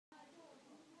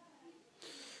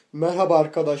Merhaba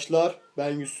arkadaşlar,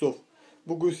 ben Yusuf.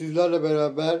 Bugün sizlerle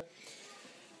beraber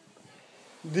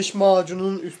diş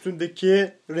macununun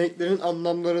üstündeki renklerin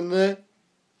anlamlarını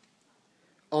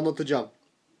anlatacağım.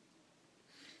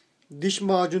 Diş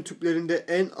macun tüplerinde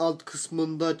en alt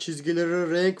kısmında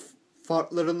çizgilerin renk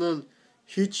farklarının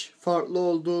hiç farklı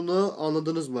olduğunu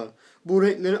anladınız mı? Bu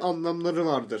renklerin anlamları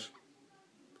vardır.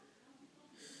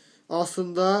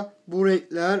 Aslında bu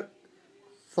renkler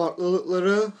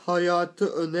farklılıkları hayatı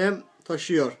önem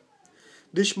taşıyor.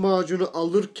 Diş macunu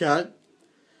alırken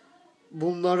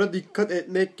bunlara dikkat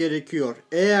etmek gerekiyor.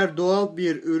 Eğer doğal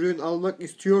bir ürün almak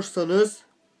istiyorsanız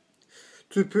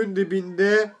tüpün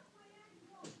dibinde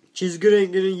çizgi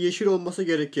renginin yeşil olması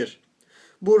gerekir.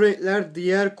 Bu renkler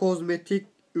diğer kozmetik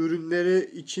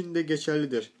ürünleri için de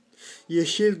geçerlidir.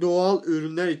 Yeşil doğal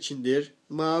ürünler içindir.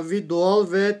 Mavi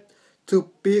doğal ve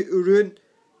tıbbi ürün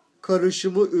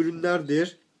karışımı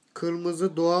ürünlerdir.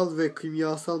 Kırmızı doğal ve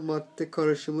kimyasal madde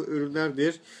karışımı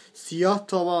ürünlerdir. Siyah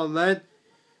tamamen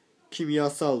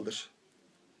kimyasaldır.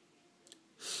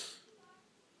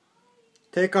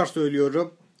 Tekrar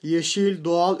söylüyorum. Yeşil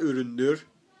doğal üründür.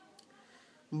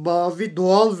 Mavi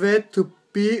doğal ve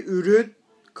tıbbi ürün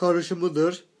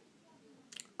karışımıdır.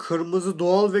 Kırmızı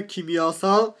doğal ve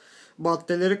kimyasal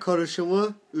maddeleri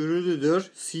karışımı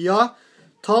ürünüdür. Siyah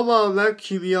tamamen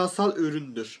kimyasal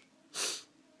üründür.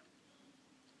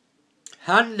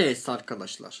 Her neyse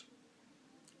arkadaşlar.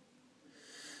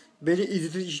 Beni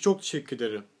izlediğiniz için çok teşekkür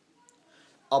ederim.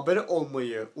 Abone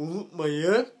olmayı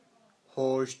unutmayın.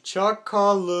 Hoşça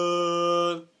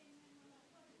kalın.